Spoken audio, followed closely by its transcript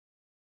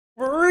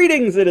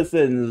Greetings,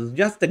 citizens!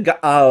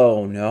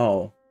 Oh,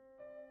 no.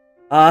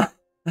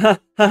 So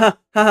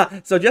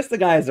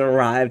Justiguy has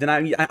arrived, and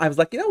I was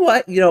like, you know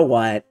what? You know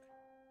what?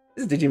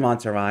 This is Digimon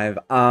Survive.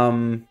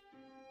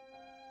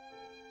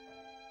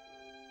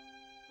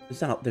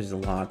 There's a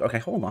log. Okay,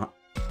 hold on.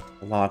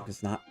 The log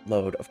does not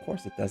load. Of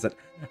course it doesn't.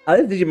 This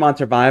is Digimon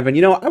Survive, and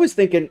you know, I was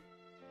thinking,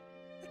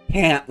 I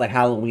can't let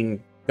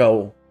Halloween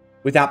go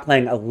without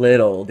playing a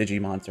little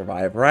Digimon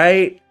Survive,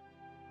 right?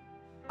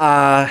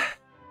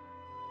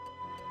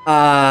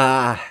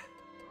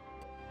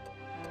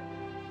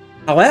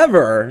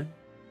 However,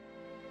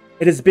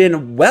 it has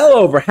been well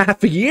over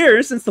half a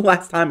year since the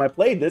last time I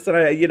played this, and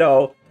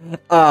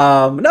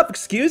enough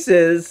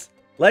excuses.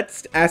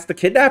 Let's ask the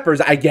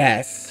kidnappers, I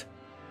guess.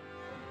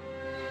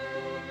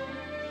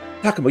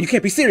 Takamo, you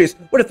can't be serious.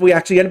 What if we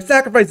actually end up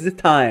sacrificing this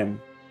time?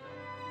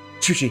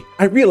 Chuchi,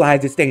 I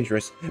realize it's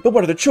dangerous, but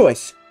what other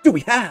choice do we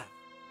have?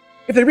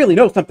 If they really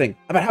know something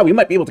about how we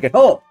might be able to get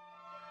home,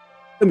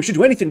 then we should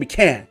do anything we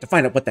can to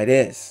find out what that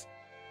is.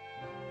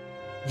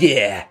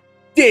 Yeah,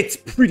 that's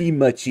pretty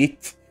much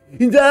it.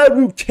 And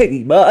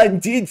Kemonogami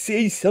did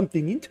say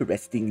something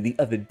interesting the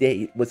other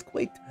day. It was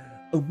quite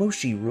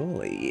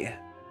Omoshiroi.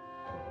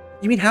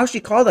 You mean how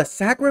she called us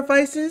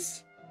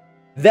sacrifices?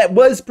 That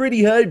was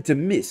pretty hard to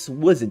miss,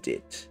 wasn't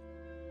it?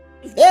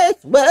 If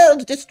this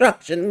world's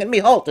destruction can be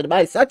halted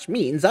by such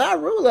means, our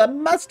ruler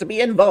must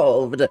be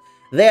involved.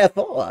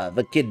 Therefore,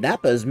 the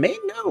kidnappers may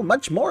know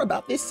much more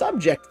about this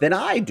subject than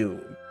I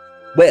do.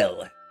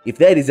 Well, if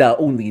that is our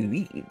only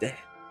lead,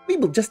 we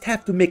will just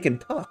have to make him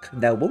talk,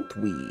 now won't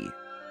we?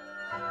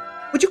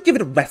 Would you give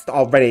it a rest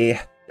already?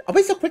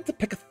 Always so quick to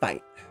pick a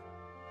fight.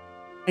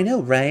 I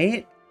know,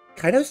 right?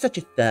 Kaido's such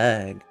a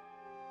thug.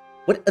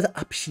 What other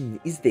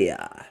option is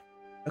there?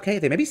 Okay,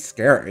 they may be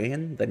scary,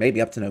 and they may be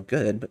up to no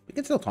good, but we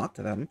can still talk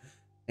to them.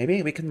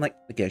 Maybe we can, like,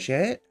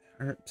 negotiate?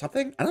 Or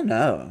something? I don't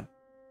know.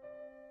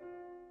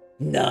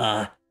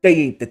 Nah, they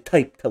ain't the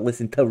type to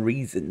listen to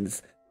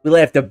reasons. We'll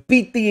have to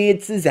beat the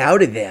answers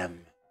out of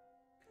them.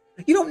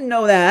 You don't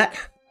know that.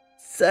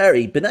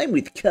 Sorry, but I'm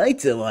with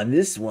Kaito on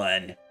this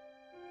one.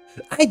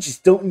 I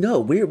just don't know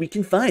where we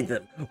can find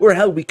them, or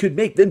how we could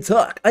make them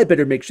talk. I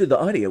better make sure the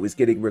audio is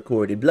getting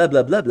recorded. Blah,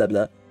 blah, blah, blah,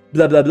 blah.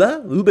 Blah, blah,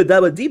 blah. Ooba,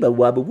 dabba, deeba,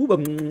 wabba, wooba.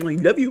 I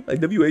love you. I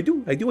love you. I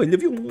do. I do. I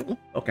love you.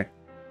 Okay.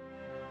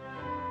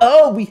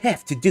 All we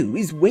have to do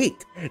is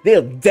wait.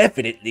 They'll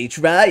definitely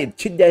try and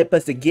kidnap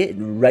us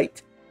again,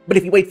 right? But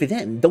if you wait for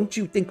them, don't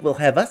you think we'll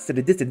have us at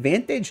a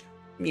disadvantage?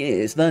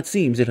 Yes, that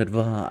seems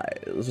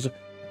ill-advised.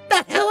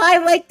 That's how I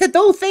like to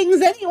do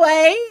things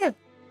anyway.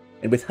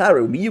 And with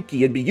Haru,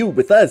 Miyuki, and Miyu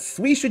with us,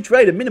 we should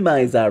try to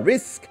minimize our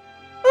risk.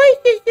 My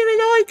sister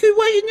and I could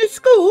wait in the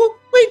school.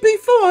 We'd be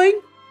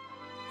fine.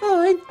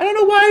 Fine. I don't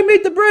know why I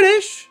made the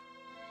British.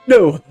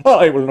 No,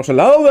 I will not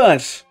allow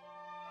that.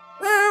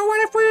 What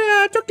if we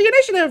took the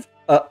initiative?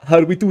 How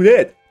do we do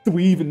that? Do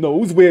we even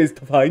know where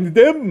to find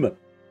them?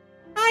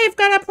 I've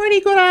got a pretty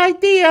good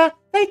idea.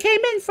 They came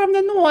in from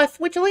the north,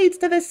 which leads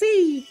to the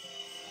sea.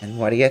 And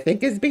what do you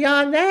think is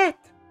beyond that?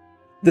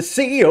 The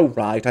sea? Oh,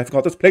 right. I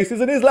forgot this place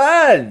is in his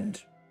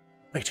land.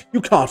 Wait,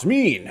 you can't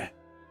mean.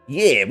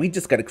 Yeah, we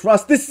just gotta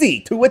cross the sea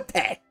to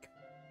attack.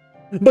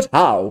 But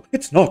how?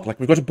 It's not like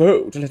we've got a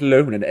boat, let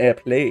alone an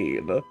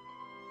airplane.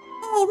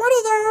 Oh, what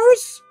are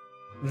those?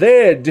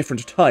 They're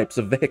different types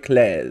of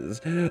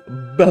vehicles.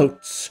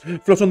 Boats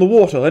float on the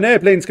water, and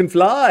airplanes can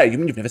fly. You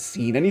mean you've never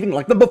seen anything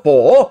like them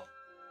before?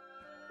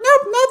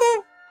 Nope,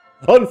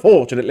 never.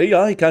 Unfortunately,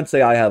 I can't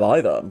say I have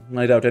either.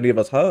 I doubt any of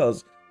us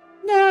has.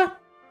 Nah,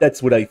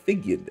 that's what I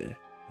figured.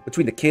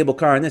 Between the cable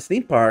car and this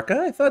theme park,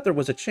 I thought there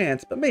was a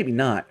chance, but maybe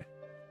not.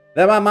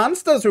 There are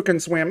monsters who can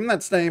swim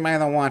that stay by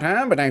the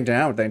water, but I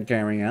doubt they'd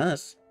carry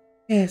us.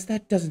 Yes,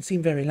 that doesn't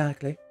seem very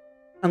likely.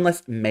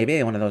 Unless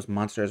maybe one of those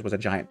monsters was a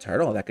giant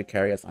turtle that could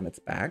carry us on its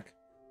back.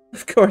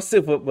 Of course,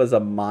 if it was a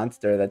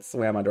monster that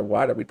swam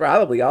underwater, we'd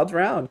probably all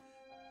drown.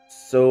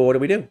 So what do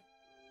we do?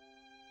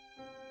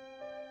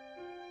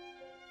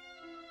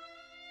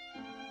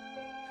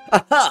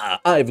 Aha!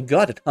 I've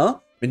got it, huh?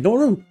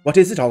 Minoru, what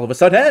is it all of a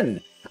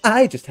sudden?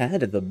 I just had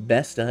the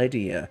best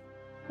idea.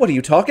 What are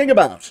you talking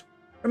about?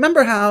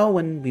 Remember how,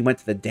 when we went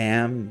to the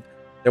dam,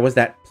 there was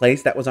that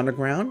place that was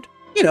underground?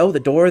 You know, the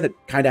door that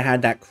kind of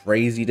had that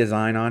crazy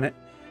design on it.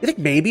 You think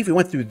maybe if we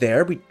went through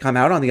there, we'd come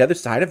out on the other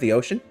side of the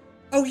ocean?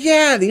 Oh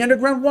yeah, the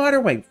underground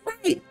waterway.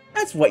 Right,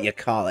 that's what you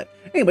call it.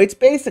 Anyway, it's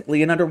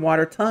basically an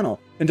underwater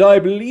tunnel, and I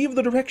believe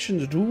the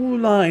directions do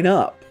line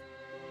up.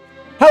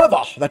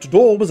 However, that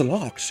door was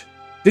locked.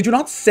 Did you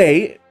not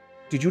say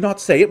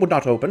it would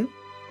not open?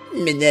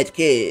 In that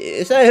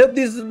case, I hope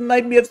this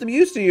might be of some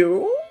use to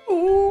you.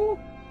 Ooh.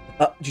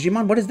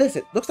 Digimon, what is this?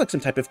 It looks like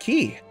some type of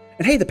key.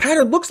 And hey, the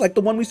pattern looks like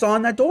the one we saw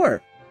on that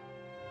door.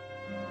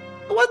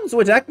 The ones who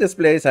attacked this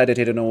place had it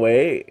hidden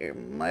away.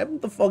 I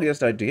haven't the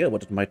foggiest idea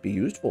what it might be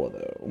used for,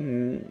 though.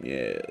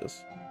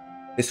 Yes.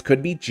 This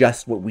could be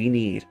just what we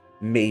need.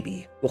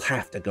 Maybe. We'll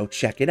have to go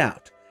check it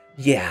out.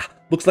 Yeah,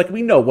 looks like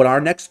we know what our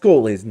next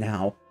goal is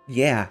now.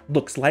 Yeah,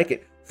 looks like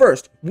it.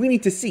 First, we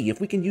need to see if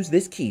we can use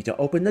this key to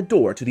open the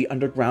door to the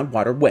underground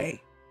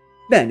waterway.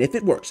 Then, if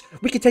it works,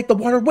 we can take the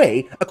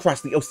waterway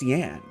across the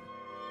ocean.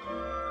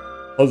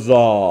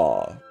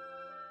 Huzzah!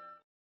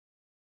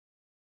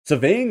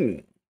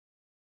 Surveying!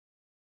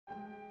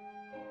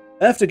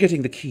 After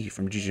getting the key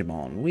from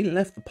Digimon, we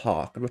left the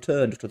park and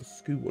returned to the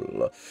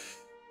school.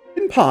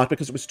 In part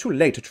because it was too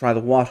late to try the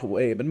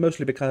waterway, but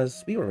mostly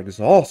because we were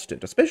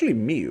exhausted, especially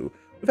Miu,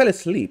 who fell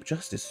asleep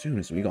just as soon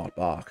as we got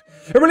back.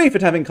 A relief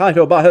at having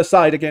Kaito by her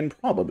side again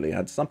probably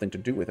had something to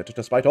do with it,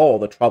 despite all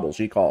the trouble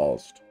she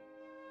caused.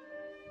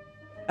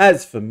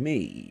 As for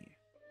me...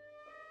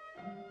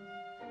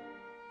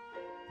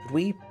 Did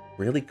we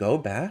really go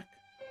back?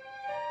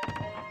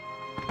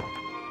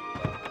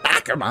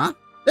 Akuma,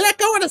 did I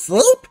go to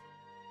sleep?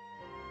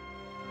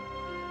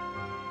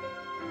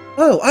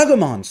 Oh,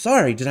 Agumon,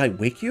 sorry, did I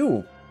wake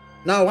you?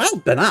 No,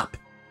 I've been up.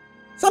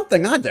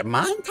 Something on your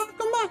mind,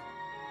 Takuma?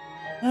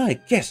 I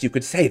guess you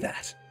could say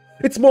that.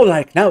 It's more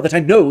like, now that I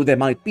know there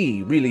might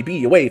really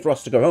be a way for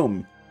us to go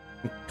home,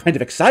 I'm kind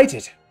of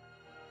excited.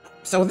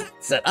 So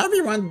that's it.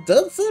 Everyone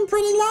did seem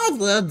pretty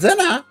lively at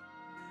dinner.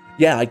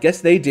 Yeah, I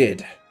guess they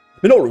did.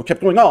 Minoru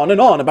kept going on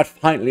and on about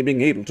finally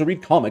being able to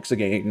read comics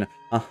again.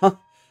 Uh-huh.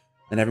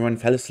 Then everyone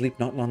fell asleep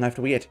not long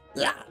after we ate.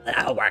 Yeah, they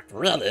all worked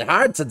really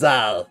hard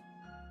today.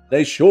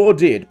 They sure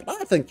did. But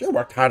I think you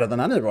worked harder than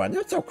anyone.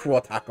 You're so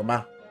cool,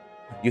 Takuma.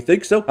 You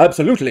think so?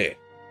 Absolutely.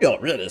 You're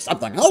really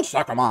something else,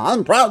 Takuma.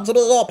 I'm proud to be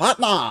your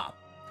partner.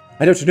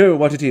 I don't know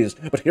what it is,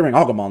 but hearing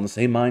Agumon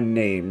say my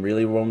name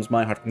really warms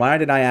my heart. Why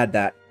did I add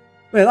that?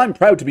 Well, I'm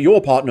proud to be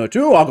your partner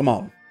too,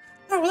 Agumon.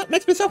 Oh, that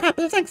makes me so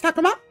happy. Thanks,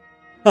 Takuma.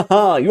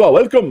 Haha, you are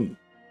welcome.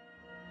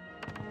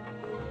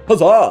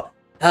 Huzzah!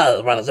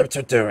 Oh, what is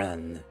it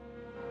doing?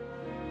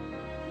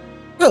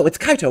 Oh, it's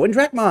Kaito and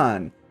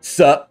Dracmon.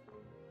 Sup?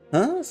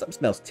 Huh? Something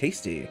smells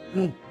tasty.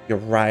 You're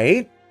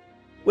right.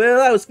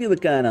 Well, I was feeling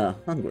kinda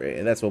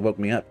hungry. That's what woke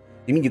me up.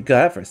 You mean you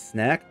got it for a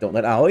snack? Don't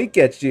let Aoi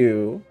get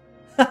you.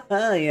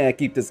 Haha, yeah,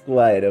 keep this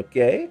quiet,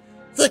 okay?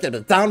 She can be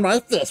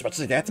downright fierce when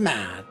she gets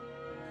mad.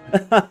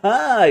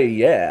 Haha,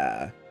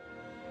 yeah.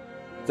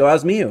 So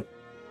how's Miu?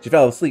 She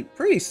fell asleep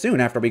pretty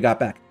soon after we got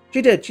back.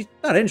 She did. She's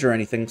not injured or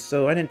anything,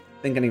 so I didn't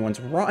think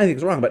anything's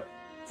wrong, but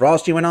for all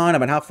she went on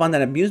about how fun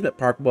that amusement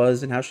park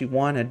was and how she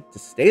wanted to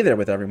stay there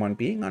with everyone,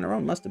 being on her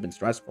own must have been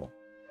stressful.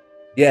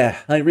 Yeah,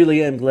 I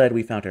really am glad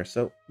we found her.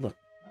 So, look,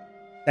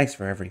 thanks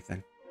for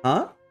everything.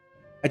 Huh?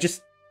 I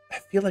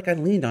feel like I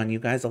leaned on you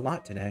guys a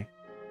lot today.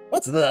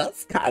 What's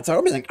this?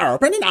 Kaito being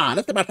open and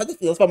honest about how this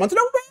feels for once in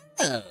a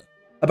while.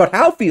 About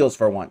how feels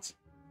for once?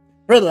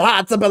 Pretty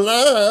hard to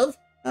believe.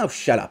 Oh,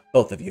 shut up,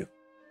 both of you.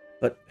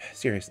 But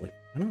seriously,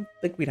 I don't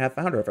think we'd have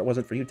found her if it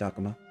wasn't for you,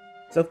 Takuma.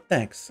 So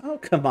thanks. Oh,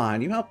 come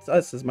on. You helped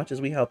us as much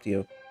as we helped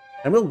you.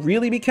 And we'll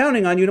really be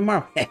counting on you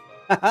tomorrow.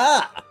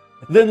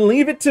 Then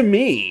leave it to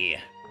me.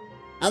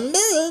 And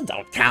me?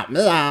 Don't count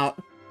me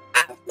out.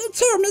 Me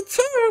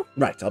too.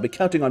 Right, I'll be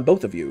counting on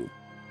both of you.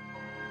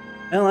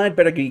 Well, I'd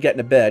better be getting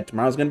to bed.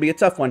 Tomorrow's gonna be a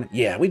tough one.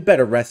 Yeah, we'd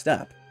better rest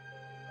up.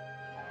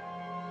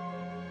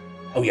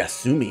 Oh,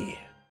 Yasumi.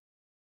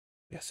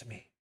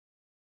 Yasumi.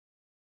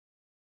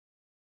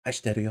 Hi,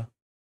 Stereo.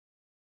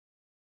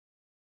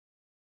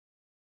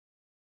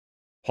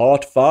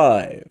 Part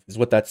 5 is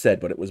what that said,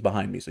 but it was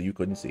behind me, so you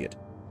couldn't see it.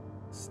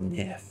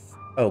 Sniff.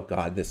 Oh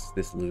god,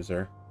 this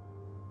loser.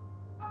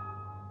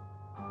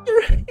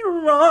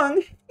 You're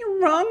wrong. You're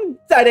wrong,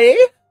 Daddy.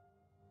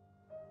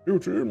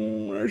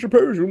 Yuji, I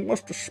suppose you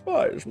must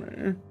despise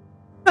me.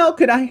 How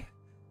could I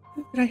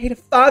hate a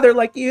father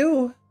like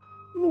you?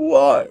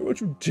 Why would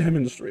you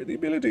demonstrate the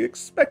ability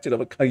expected of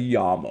a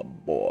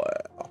Kayama boy?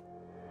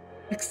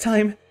 Next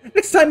time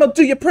I'll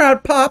do you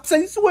proud, Pops,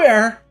 I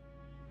swear.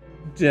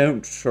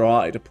 Don't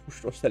try to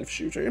push yourself,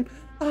 Yuji.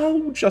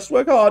 I'll just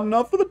work hard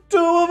enough for the two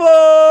of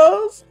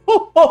us.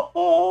 Ho ho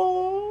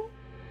ho.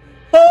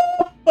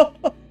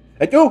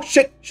 Oh,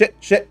 shit.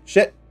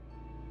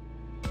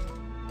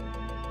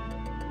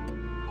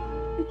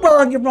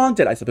 You're wrong,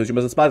 Dad. I suppose you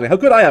must despise me. How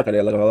could I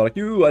look like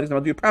you? I just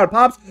want to do proud,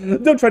 Pops.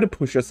 Don't try to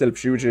push yourself,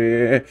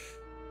 Shuji.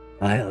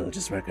 I'll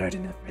just work hard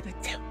enough for the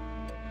two.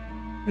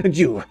 And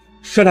you,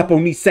 shut up,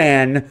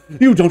 Oni-san.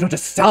 You don't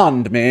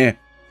understand me.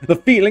 The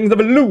feelings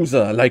of a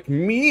loser like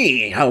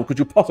me. How could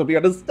you possibly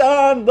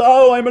understand?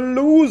 Oh, I'm a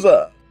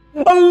loser.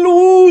 A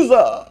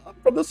loser.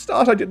 From the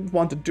start, I didn't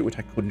want to do it.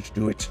 I couldn't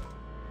do it.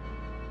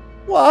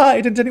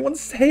 Why didn't anyone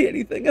say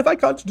anything? If I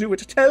can't do it,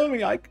 tell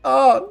me I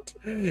can't.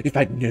 If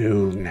I'd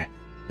known,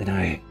 then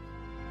I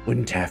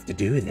wouldn't have to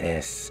do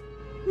this.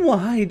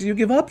 Why do you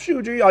give up,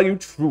 Shuji? Are you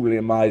truly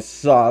my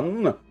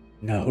son?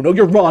 No,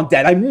 you're wrong,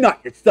 Dad. I'm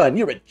not your son.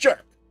 You're a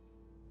jerk.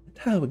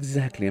 How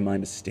exactly am I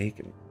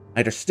mistaken? I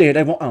understand.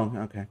 I won't. Oh,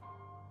 okay.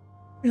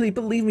 Really,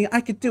 believe me,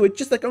 I could do it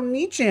just like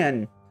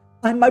Oni-chan.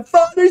 I'm my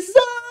father's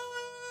son,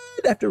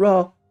 after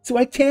all, so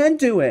I can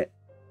do it.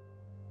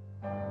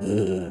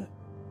 Ugh.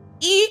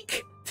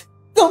 Eek!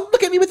 Don't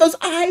look at me with those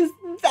eyes,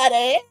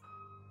 Daddy!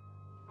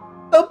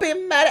 Don't be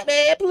mad at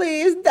me,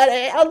 please,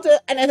 Daddy. I'll do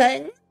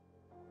anything.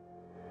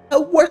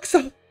 I'll work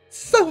so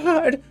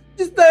hard.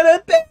 Just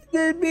don't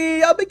abandon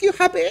me. I'll make you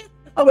happy.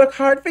 I'll work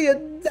hard for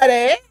you,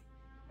 Daddy.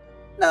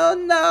 No,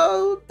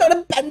 no, don't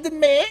abandon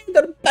me.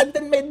 Don't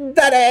abandon me,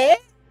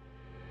 Daddy.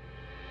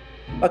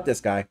 Fuck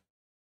this guy.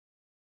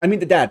 I mean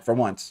the dad, for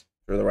once,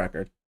 for the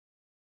record.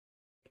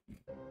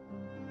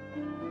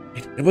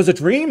 It was a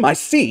dream, I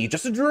see,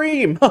 just a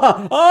dream.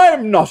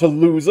 I'm not a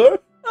loser.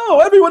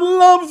 Oh, everyone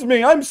loves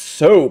me. I'm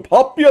so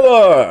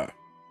popular.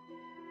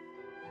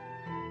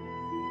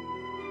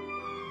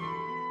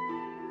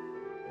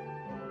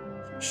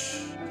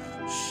 Shh.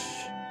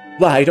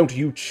 Why don't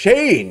you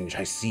change?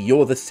 I see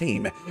you're the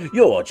same.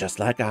 You're just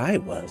like I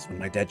was when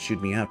my dad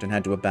chewed me out and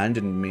had to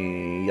abandon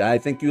me. I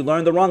think you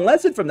learned the wrong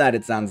lesson from that,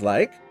 it sounds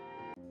like.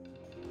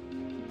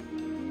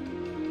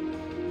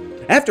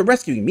 After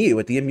rescuing Miu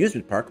at the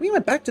amusement park, we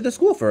went back to the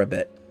school for a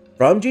bit.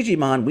 From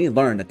Digimon, we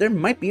learned that there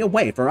might be a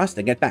way for us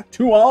to get back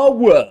to our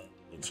world.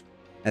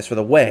 As for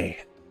the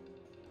way,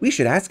 we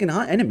should ask an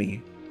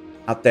enemy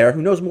out there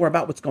who knows more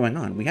about what's going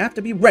on. We have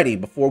to be ready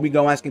before we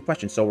go asking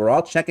questions, so we're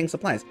all checking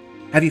supplies.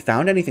 Have you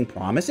found anything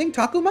promising,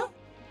 Takuma?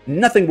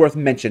 Nothing worth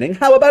mentioning.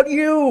 How about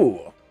you?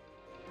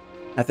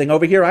 Nothing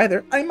over here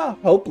either. I'm a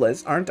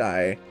hopeless, aren't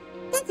I?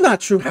 That's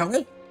not true,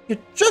 Howie. You're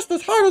just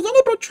as hard as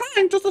anybody,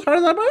 trying just as hard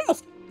as anybody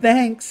else.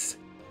 Thanks.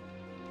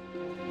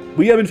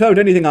 We haven't found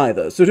anything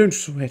either, so don't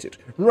sweat it.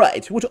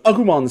 Right, what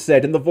Agumon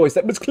said in the voice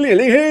that was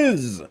clearly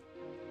his.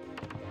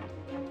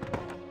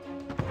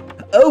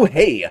 Oh,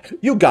 hey,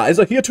 you guys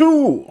are here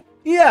too.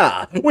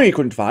 Yeah, we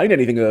couldn't find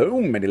anything though.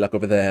 Any luck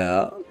over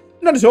there?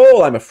 Not at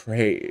all, I'm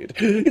afraid.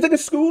 You think a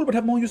school would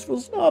have more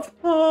useful stuff?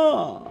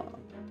 Huh?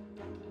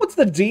 What's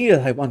the deal,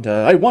 I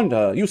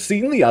wonder? You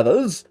seen the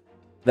others?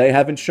 They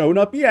haven't shown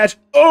up yet.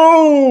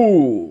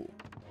 Oh!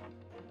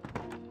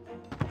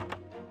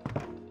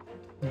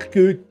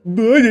 Good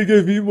morning,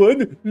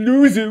 everyone.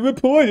 Loser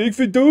reporting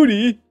for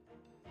Doni.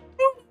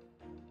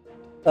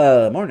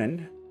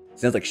 Morning.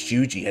 Sounds like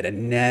Shuji had a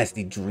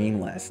nasty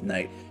dream last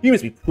night. You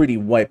must be pretty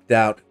wiped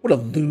out. What a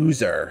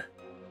loser.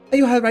 Are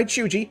you alright,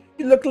 Shuji?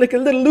 You look like a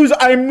little loser.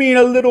 I mean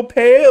a little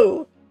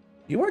pale.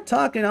 You weren't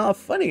talking all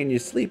funny in your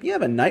sleep. You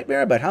have a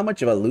nightmare about how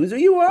much of a loser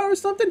you are or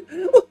something?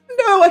 Oh,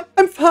 no,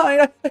 I'm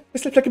fine. I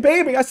slept like a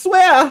baby, I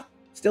swear.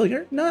 Still,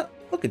 you're not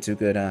looking too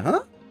good,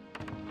 huh?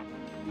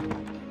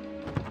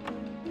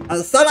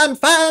 I said I'm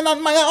fine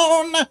on my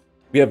own.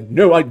 We have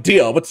no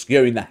idea what's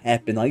going to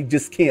happen. I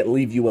just can't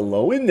leave you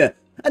alone.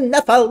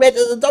 Enough already.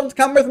 Don't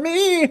come with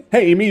me.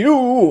 Hey,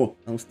 Miu.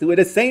 I'll still do it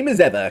the same as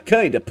ever.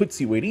 Kinda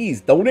puts you at ease,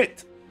 don't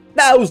it?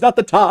 Now's not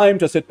the time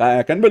to sit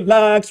back and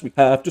relax. We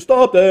have to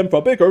stop them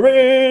from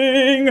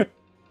bickering.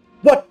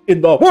 What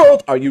in the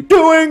world are you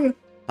doing?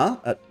 Huh?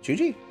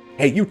 Shuji?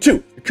 Hey, you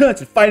two. The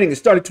constant fighting is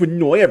starting to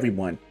annoy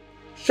everyone.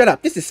 Shut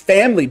up. This is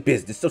family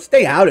business, so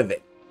stay out of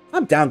it.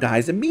 Calm down,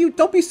 guys. And Miu,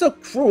 don't be so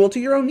cruel to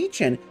your own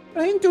Nichin.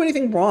 I didn't do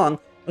anything wrong.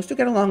 Those two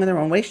get along in their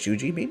own way,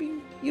 Shuji. Maybe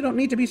you don't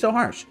need to be so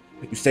harsh.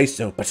 You say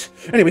so, but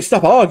anyway,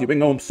 stop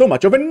arguing so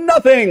much over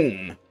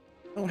nothing.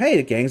 Oh, hey,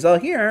 the gang's all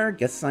here.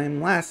 Guess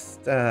I'm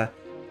last.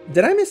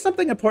 Did I miss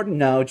something important?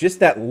 No, just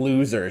that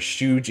loser,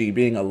 Shuji,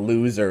 being a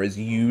loser as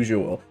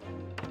usual.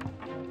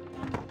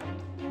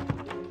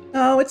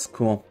 Oh, it's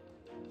cool.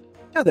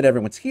 Now that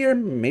everyone's here,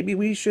 maybe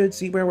we should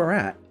see where we're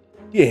at.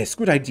 Yes,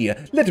 good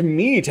idea. Let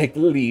me take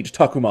the lead,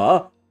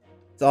 Takuma.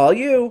 It's all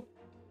you.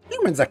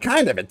 Humans are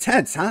kind of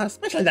intense, huh?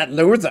 Especially that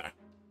loser.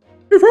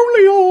 If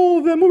only all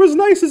of them were as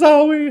nice as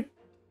Aoi.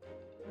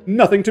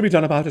 Nothing to be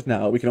done about it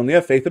now. We can only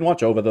have faith and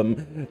watch over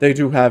them. They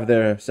do have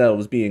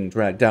themselves being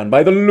dragged down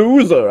by the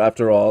loser,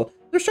 after all.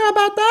 You're sure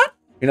about that?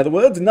 In other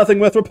words, nothing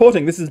worth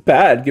reporting. This is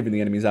bad, given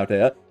the enemies out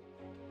there.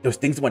 Those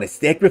things want to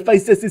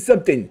sacrifice us or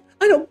something.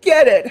 I don't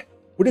get it.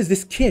 What is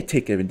this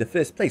caretaker in the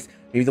first place?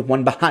 Maybe the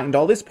one behind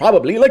all this?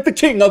 Probably like the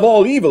king of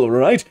all evil,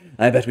 right?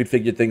 I bet we'd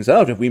figured things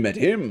out if we met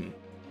him.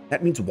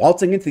 That means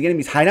waltzing into the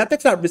enemy's hideout?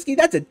 That's not risky.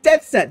 That's a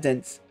death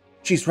sentence.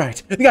 She's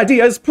right. The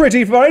idea is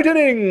pretty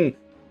frightening.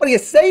 What are you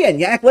saying?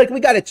 You act like we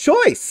got a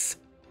choice.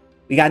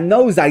 We got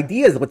no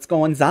ideas what's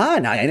going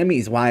on. Our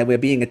enemies, why we're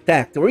being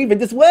attacked, or even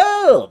this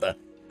world.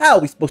 How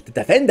are we supposed to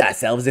defend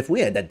ourselves if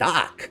we're in the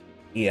dark?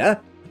 Yeah?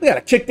 We gotta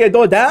kick their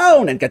door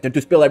down and get them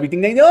to spill everything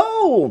they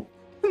know.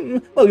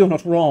 Well, you're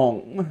not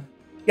wrong.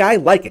 Yeah, I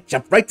like it.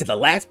 Jump right to the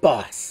last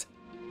boss.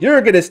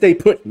 You're gonna stay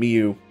put,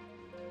 Miu.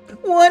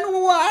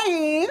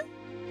 Why?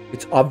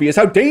 It's obvious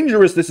how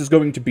dangerous this is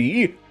going to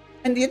be.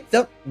 And you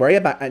don't worry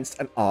about it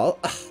at all.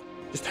 Ugh,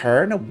 just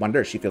her. No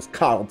wonder she feels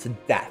coddled to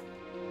death.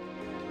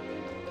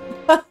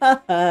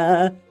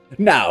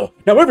 Now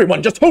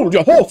everyone just hold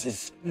your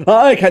horses.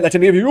 I can't let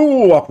any of you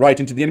walk right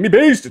into the enemy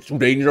base. It's too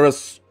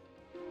dangerous.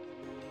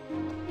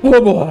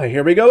 Oh boy,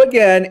 here we go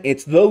again.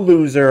 It's the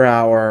loser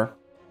hour.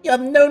 You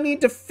have no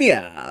need to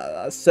fear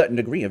a certain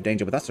degree of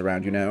danger with us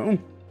around, you know.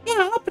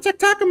 Yeah, I'll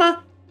protect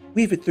Takuma.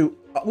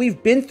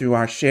 We've been through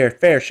our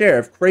fair share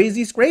of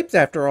crazy scrapes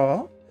after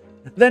all.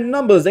 Then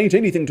numbers ain't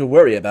anything to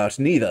worry about,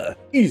 neither.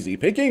 Easy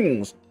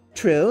pickings.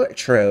 True.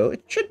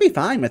 It should be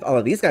fine with all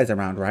of these guys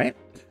around, right?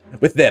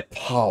 With their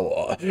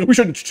power, we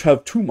shouldn't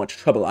have too much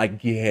trouble, I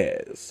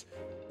guess.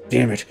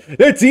 Damn it,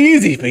 that's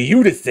easy for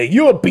you to say.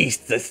 Your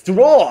beasts are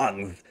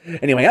strong.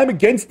 Anyway, I'm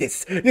against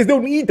this. There's no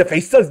need to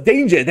face such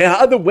danger. There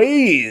are other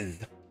ways.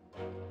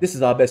 This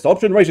is our best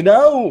option right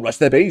now. Rush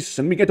their base,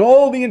 and we get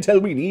all the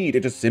intel we need.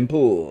 It is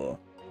simple.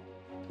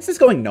 This is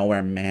going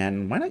nowhere,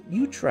 man. Why not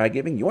you try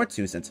giving your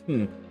 2 cents?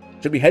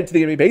 Should we head to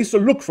the enemy base or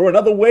look for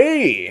another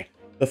way?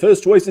 The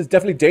first choice is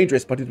definitely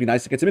dangerous, but it'd be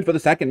nice to get some in for the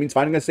second. Means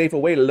finding a safer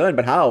way to learn,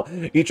 but how?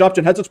 Each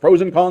option has its pros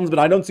and cons, but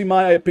I don't see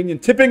my opinion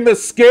tipping the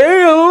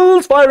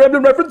scales. Fire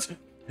Emblem reference.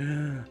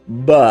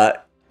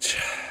 But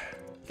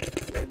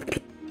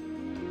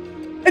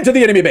into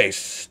the enemy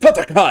base.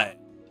 Tatakai.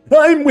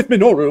 I'm with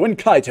Minoru and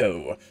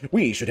Kaito.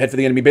 We should head for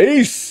the enemy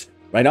base.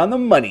 Right on the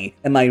money.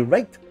 Am I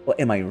right or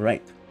am I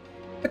right?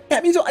 But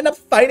that means we'll end up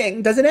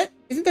fighting, doesn't it?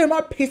 Isn't there a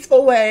more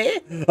peaceful way?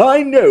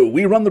 I know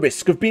we run the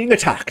risk of being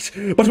attacked,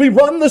 but we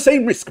run the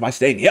same risk by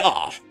staying here.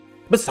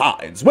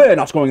 Besides, we're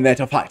not going there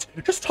to fight.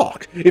 Just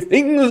talk. If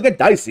things get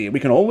dicey,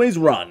 we can always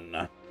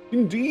run.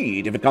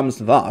 Indeed, if it comes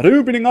to that,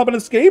 opening up an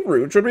escape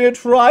route should be a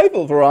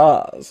trifle for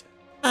us.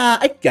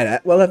 I get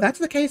it. Well, if that's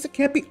the case, it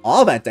can't be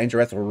all that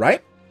dangerous,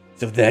 right?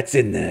 So that's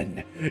it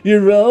then.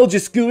 You're all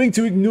just going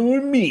to ignore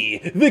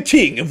me, the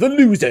king of the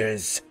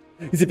losers.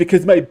 Is it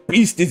because my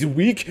beast is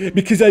weak?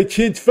 Because I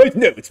can't fight?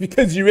 No, it's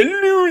because you're a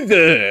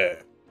loser.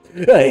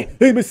 I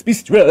must be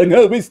strong,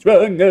 always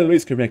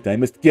correct. I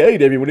must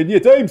guide everyone, and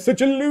yet I'm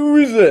such a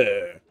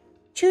loser.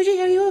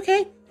 Chuji, are you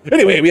okay?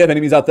 Anyway, we have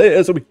enemies out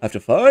there, so we have to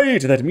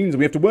fight. That means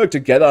we have to work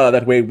together.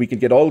 That way we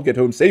can all get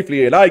home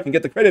safely, and I can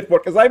get the credit for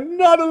it, because I'm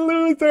not a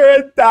loser,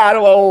 and Dad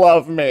will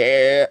love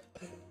me.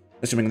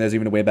 Assuming there's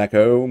even a way back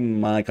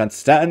home, I can't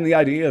stand the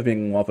idea of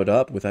being offered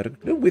up without a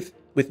clue,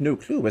 with no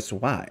clue as to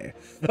why.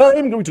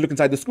 I'm going to look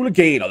inside the school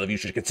again. All of you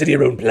should consider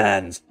your own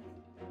plans.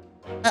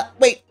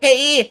 Wait,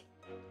 hey!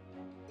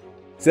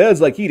 Sounds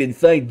like he didn't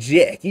find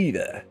Jack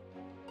either.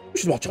 You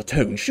should watch your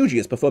tone. Shuji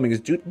is performing his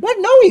duty. What?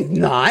 No, he's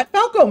not.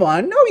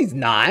 Falcomon, no, he's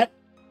not.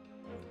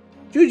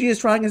 Shuji is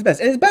trying his best,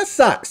 and his best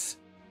sucks.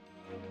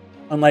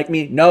 Unlike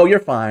me, no, you're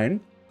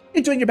fine.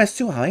 You're doing your best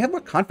too, Holly. Have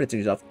more confidence in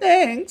yourself.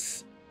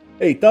 Thanks.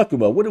 Hey,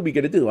 Takuma, what are we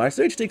gonna do? Our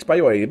search takes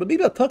priority, but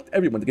maybe I'll talk to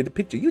everyone to get the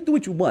picture. You do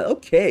what you want.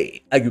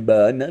 Okay,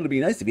 Aguma, now it'll be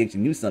nice if he actually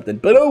knew something,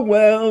 but oh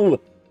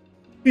well.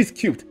 He's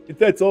cute, if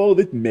that's all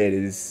that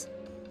matters.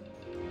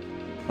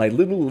 My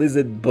little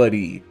lizard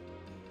buddy.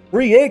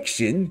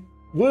 Reaction?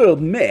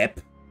 World map?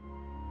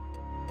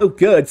 Oh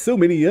god, so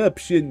many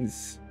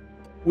options.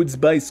 Woods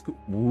by school.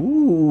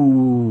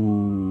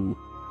 Ooh.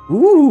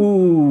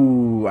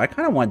 Ooh. I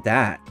kind of want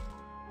that.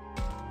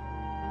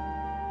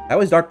 That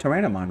was Dark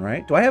Tyrannomon,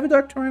 right? Do I have a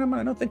Dark Tyrannomon?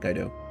 I don't think I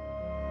do.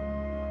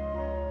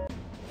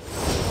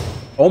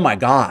 Oh my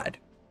god.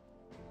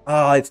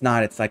 Oh, it's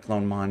not. It's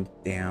Cyclonemon.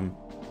 Damn.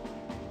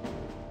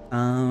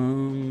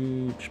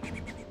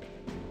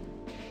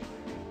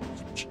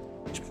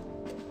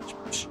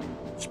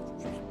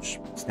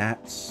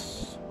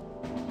 Stats.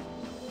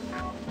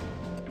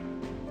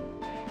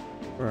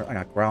 I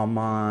got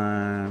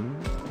Growlmon.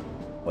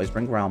 Always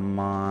bring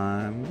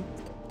Growlmon.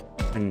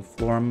 Bring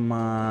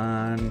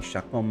Floramon.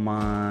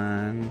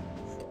 Shacklemon.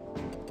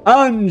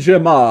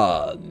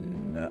 Angemon.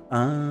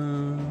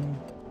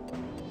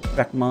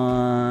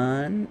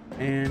 Beckmon.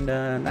 And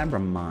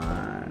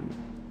Nabramon.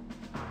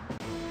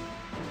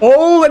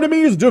 All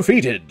enemies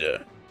defeated.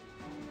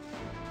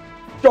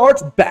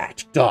 Start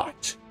bat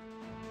dot.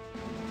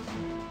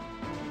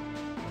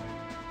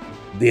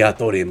 The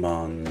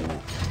Atorimon.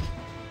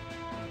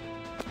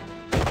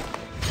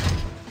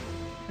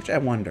 Which I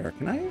wonder,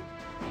 can I?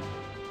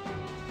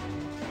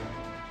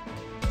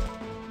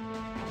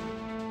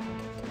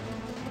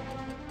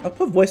 I'll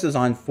put voices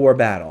on for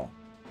battle.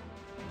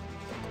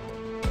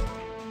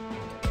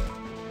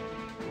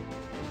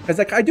 Because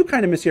like, I do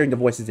kind of miss hearing the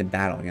voices in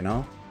battle, you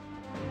know?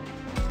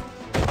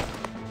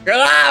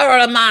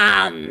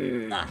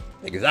 Man!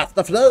 Exhaust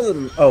the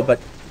flame! Oh, but...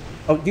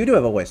 Oh, you do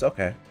have a voice,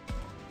 okay.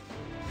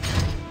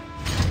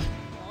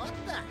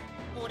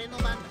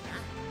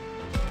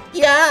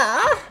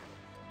 Yeah!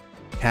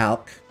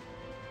 Calc.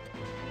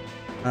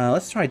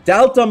 Let's try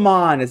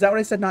Deltamon. Is that what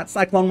I said? Not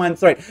Cyclonemon.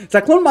 Sorry.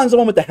 Cyclonemon's the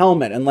one with the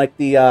helmet and like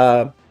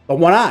the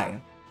one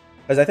eye.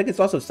 Because I think it's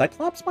also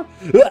Cyclopsmon.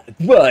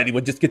 Well,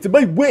 anyone just gets in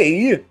my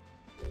way.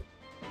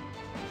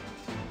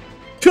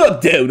 Calm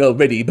down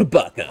already,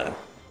 Babaka.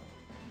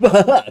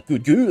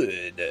 Good,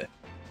 good.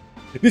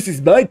 This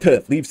is my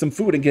turf. Leave some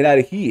food and get out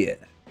of here.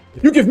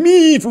 You give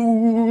me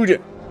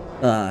food.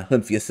 Ah,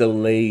 Humph, you're so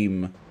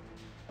lame.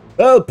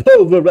 I'll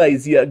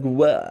pulverize your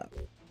guap.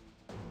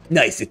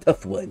 Nice, a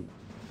tough one.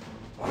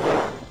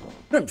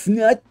 Humph,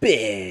 not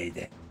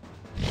bad.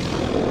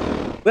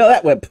 Well,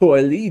 that went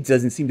poorly.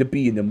 Doesn't seem to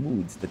be in the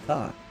moods to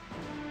talk.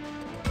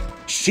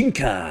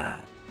 Shinka.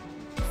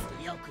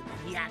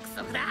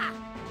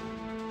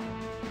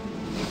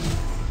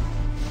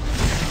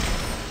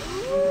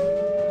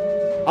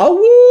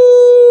 Awoo!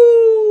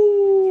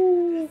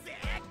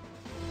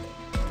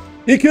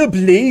 Pick a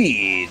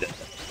blade.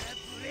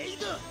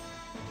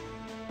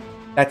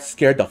 That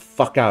scared the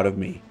fuck out of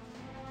me.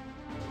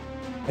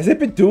 Has it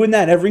been doing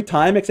that every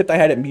time except I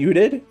had it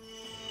muted?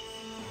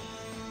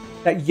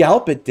 That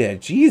yelp it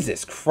did.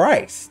 Jesus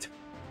Christ.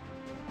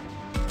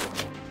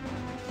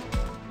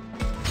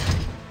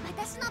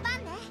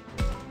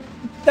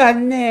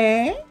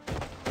 Dane.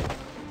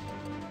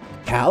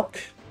 Calc.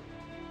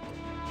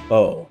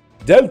 Oh.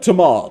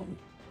 Deltamon.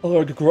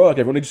 Oh, grog,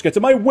 everyone just gets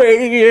in my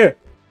way.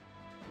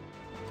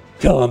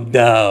 Calm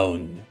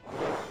down.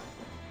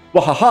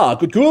 Wahaha,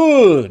 good,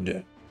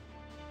 good.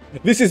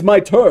 This is my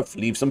turf.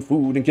 Leave some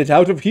food and get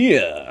out of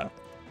here.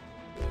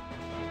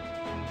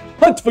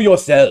 Hunt for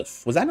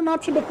yourself. Was that an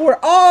option before?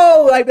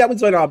 Oh, that was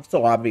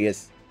so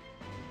obvious.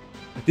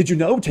 Did you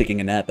know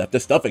taking a nap after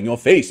stuffing your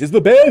face is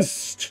the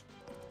best?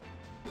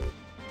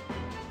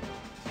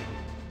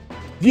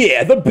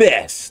 Yeah, the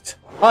best.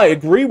 I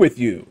agree with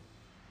you.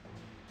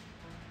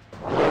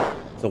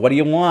 So what do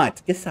you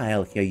want? Guess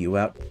I'll hear you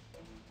out.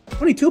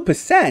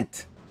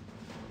 22%.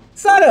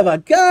 Son of a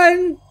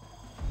gun.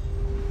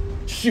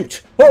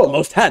 Shoot.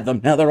 Almost had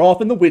them. Now they're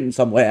off in the wind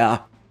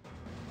somewhere.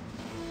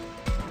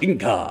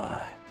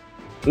 Inca.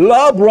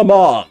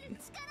 Labramon.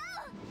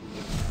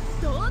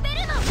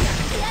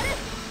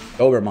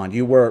 Doberman.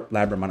 You were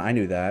Labramon. I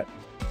knew that.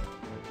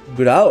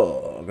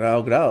 Grau.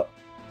 Grau. Grau.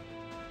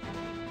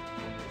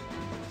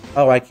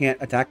 Oh, I can't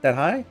attack that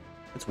high?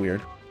 That's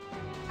weird.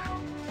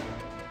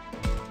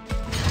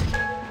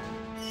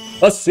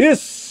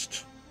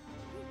 Assist!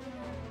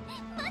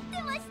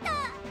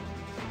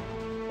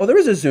 Oh, there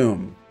is a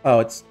zoom. Oh,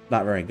 it's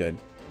not very good.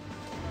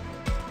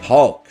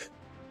 Hulk.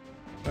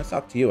 Let's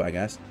talk to you, I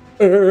guess.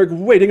 Erg,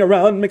 waiting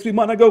around makes me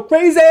wanna go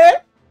crazy!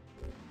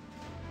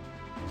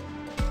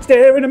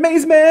 Stare in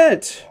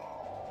amazement!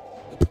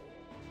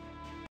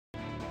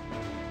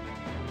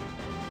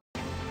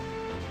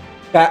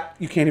 That,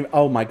 you can't even,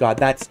 oh my god,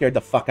 that scared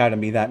the fuck out of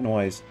me, that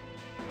noise.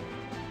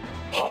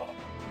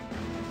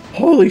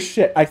 Holy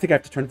shit, I think I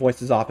have to turn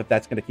voices off if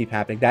that's gonna keep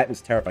happening. That is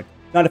terrifying.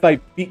 Not if I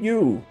beat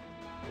you.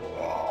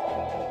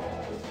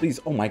 Please,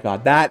 oh my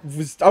god, that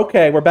was,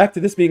 okay, we're back to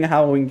this being a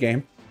Halloween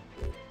game.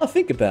 I'll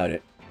think about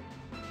it.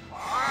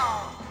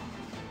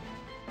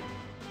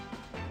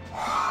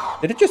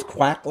 Did it just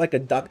quack like a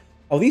duck?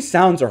 Oh, these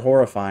sounds are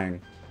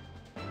horrifying.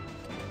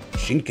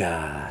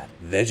 Shinka,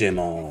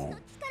 Digimon.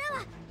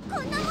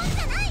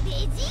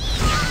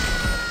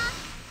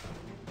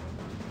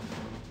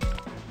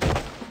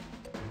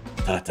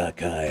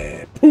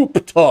 Tatakai,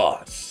 Poop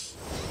Toss.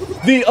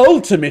 The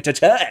ultimate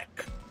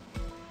attack.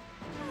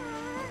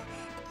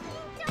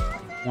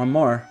 One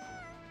more.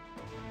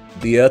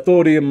 The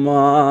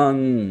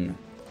Authoriman.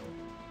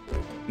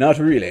 Not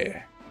really.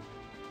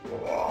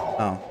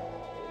 Oh.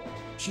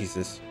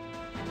 Jesus.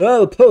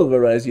 I'll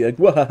pulverize you.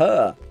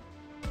 Gwahaha.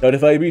 Not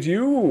if I beat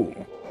you.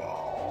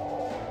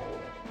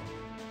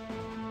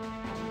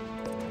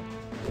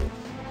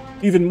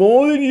 Even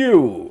more than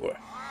you.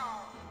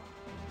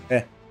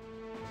 Eh.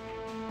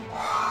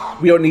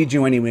 We don't need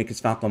you anyway,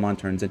 because Falcomon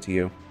turns into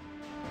you.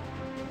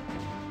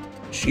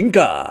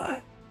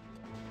 Shinka.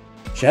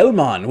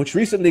 Shellmon, which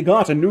recently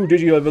got a new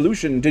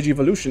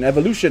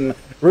Digivolution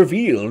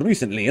revealed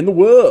recently in the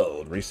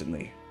world.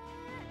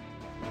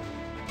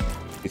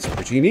 It's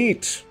pretty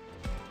neat.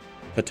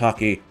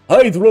 Pataki.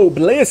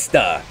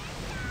 Hydroblaster.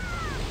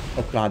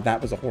 Oh god,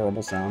 that was a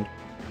horrible sound.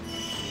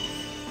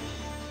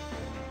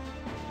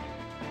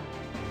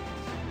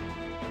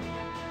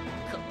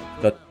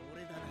 The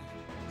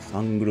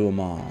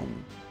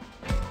Sangromon.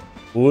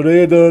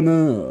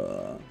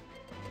 Oredana.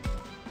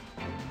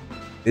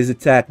 Is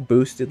attack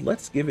boosted?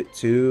 Let's give it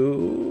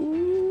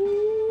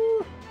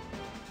to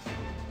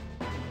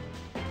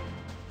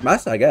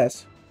us, I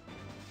guess.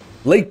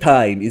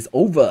 Playtime is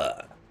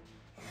over.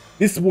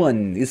 This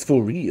one is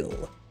for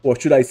real. Or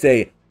should I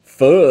say,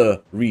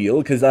 for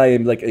real, because I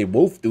am like a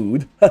wolf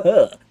dude.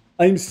 Haha.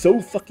 I'm so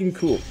fucking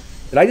cool.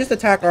 Did I just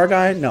attack our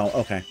guy? No,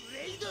 okay.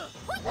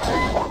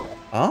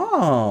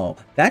 Oh,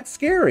 that's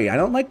scary. I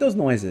don't like those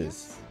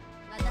noises.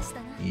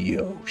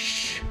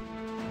 Yosh.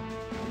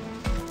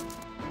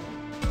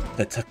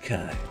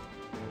 Tatakai.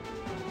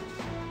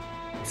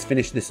 Let's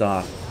finish this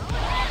off.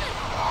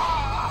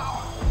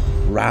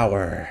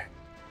 Rower.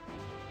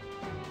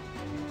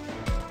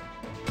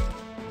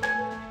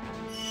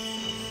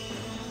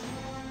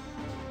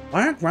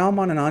 Why aren't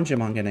Graumon and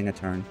Angemon getting a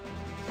turn?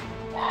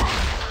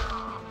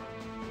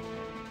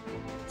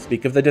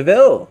 Speak of the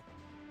Deville.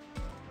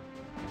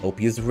 Hope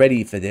he is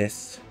ready for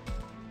this.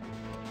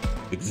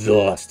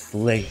 Exhaust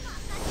Flame.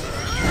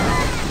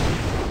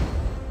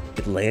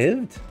 It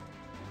lived?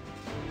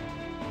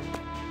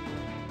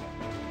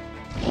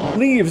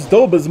 Leaves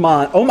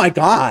Dobasmon. Oh my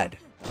god.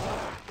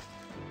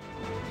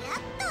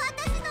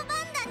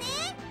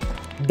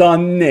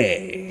 Done.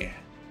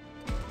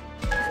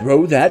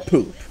 Throw that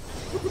poop.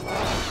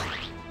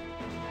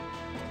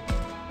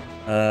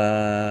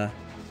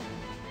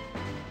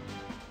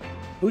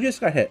 Who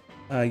just got hit?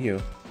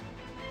 You.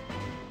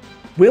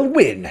 We'll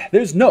win.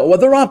 There's no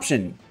other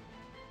option.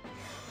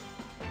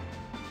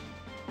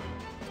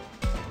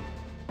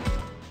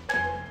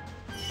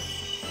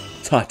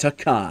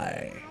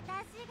 Tatakai.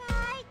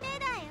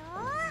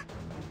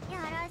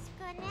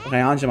 Okay,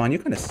 Angemon, you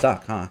kind of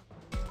suck, huh?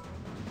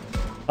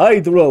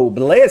 Hydro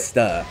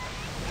Blaster.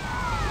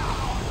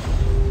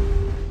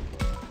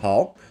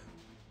 Paul.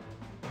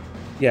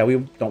 Yeah, we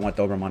don't want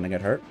Doberman to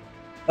get hurt.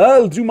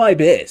 I'll do my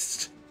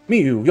best.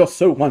 Miu, you're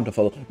so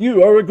wonderful.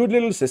 You are a good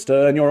little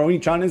sister, and your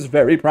Oni-chan is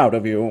very proud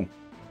of you.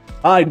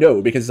 I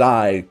know, because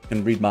I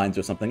can read minds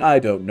or something. I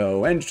don't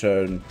know. End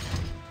turn.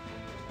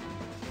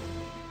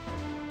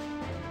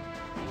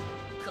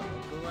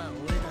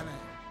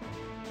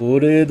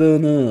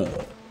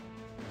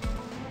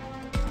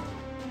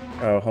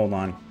 Oh, hold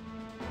on.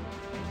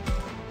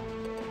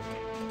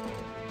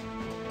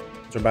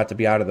 We're about to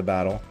be out of the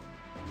battle.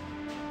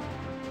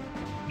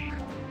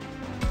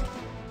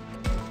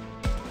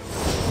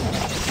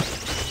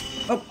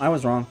 Oh, I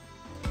was wrong.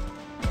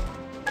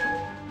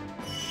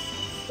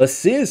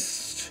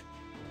 Assist!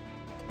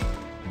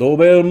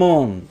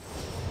 Doberman.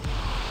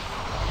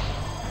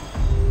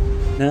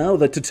 Now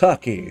the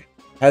Tataki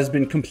has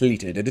been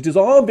completed, and it is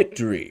our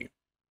victory.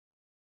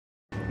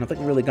 I don't think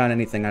we really got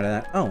anything out of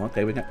that. Oh,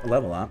 okay, we got a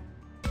level up.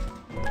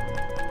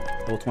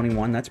 Level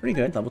 21, that's pretty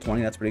good. Level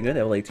 20, that's pretty good.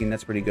 Level 18,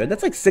 that's pretty good.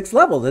 That's like 6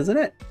 levels, isn't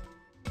it?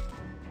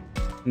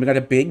 And we got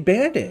a big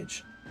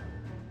bandage.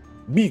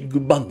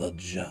 Big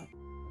bandage.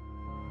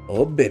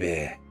 Oh,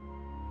 baby.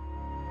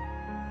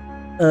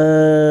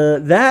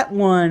 That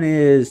one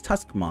is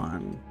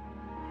Tuskmon.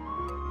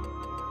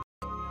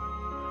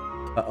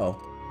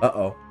 Uh-oh.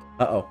 Uh-oh.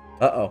 Uh-oh.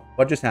 Uh-oh.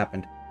 What just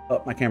happened?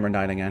 Oh, my camera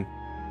died again.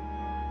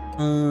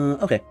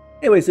 Okay.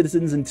 Anyway,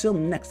 citizens, until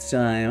next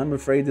time, I'm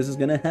afraid this is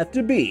gonna have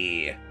to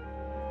be...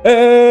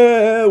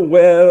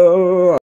 well...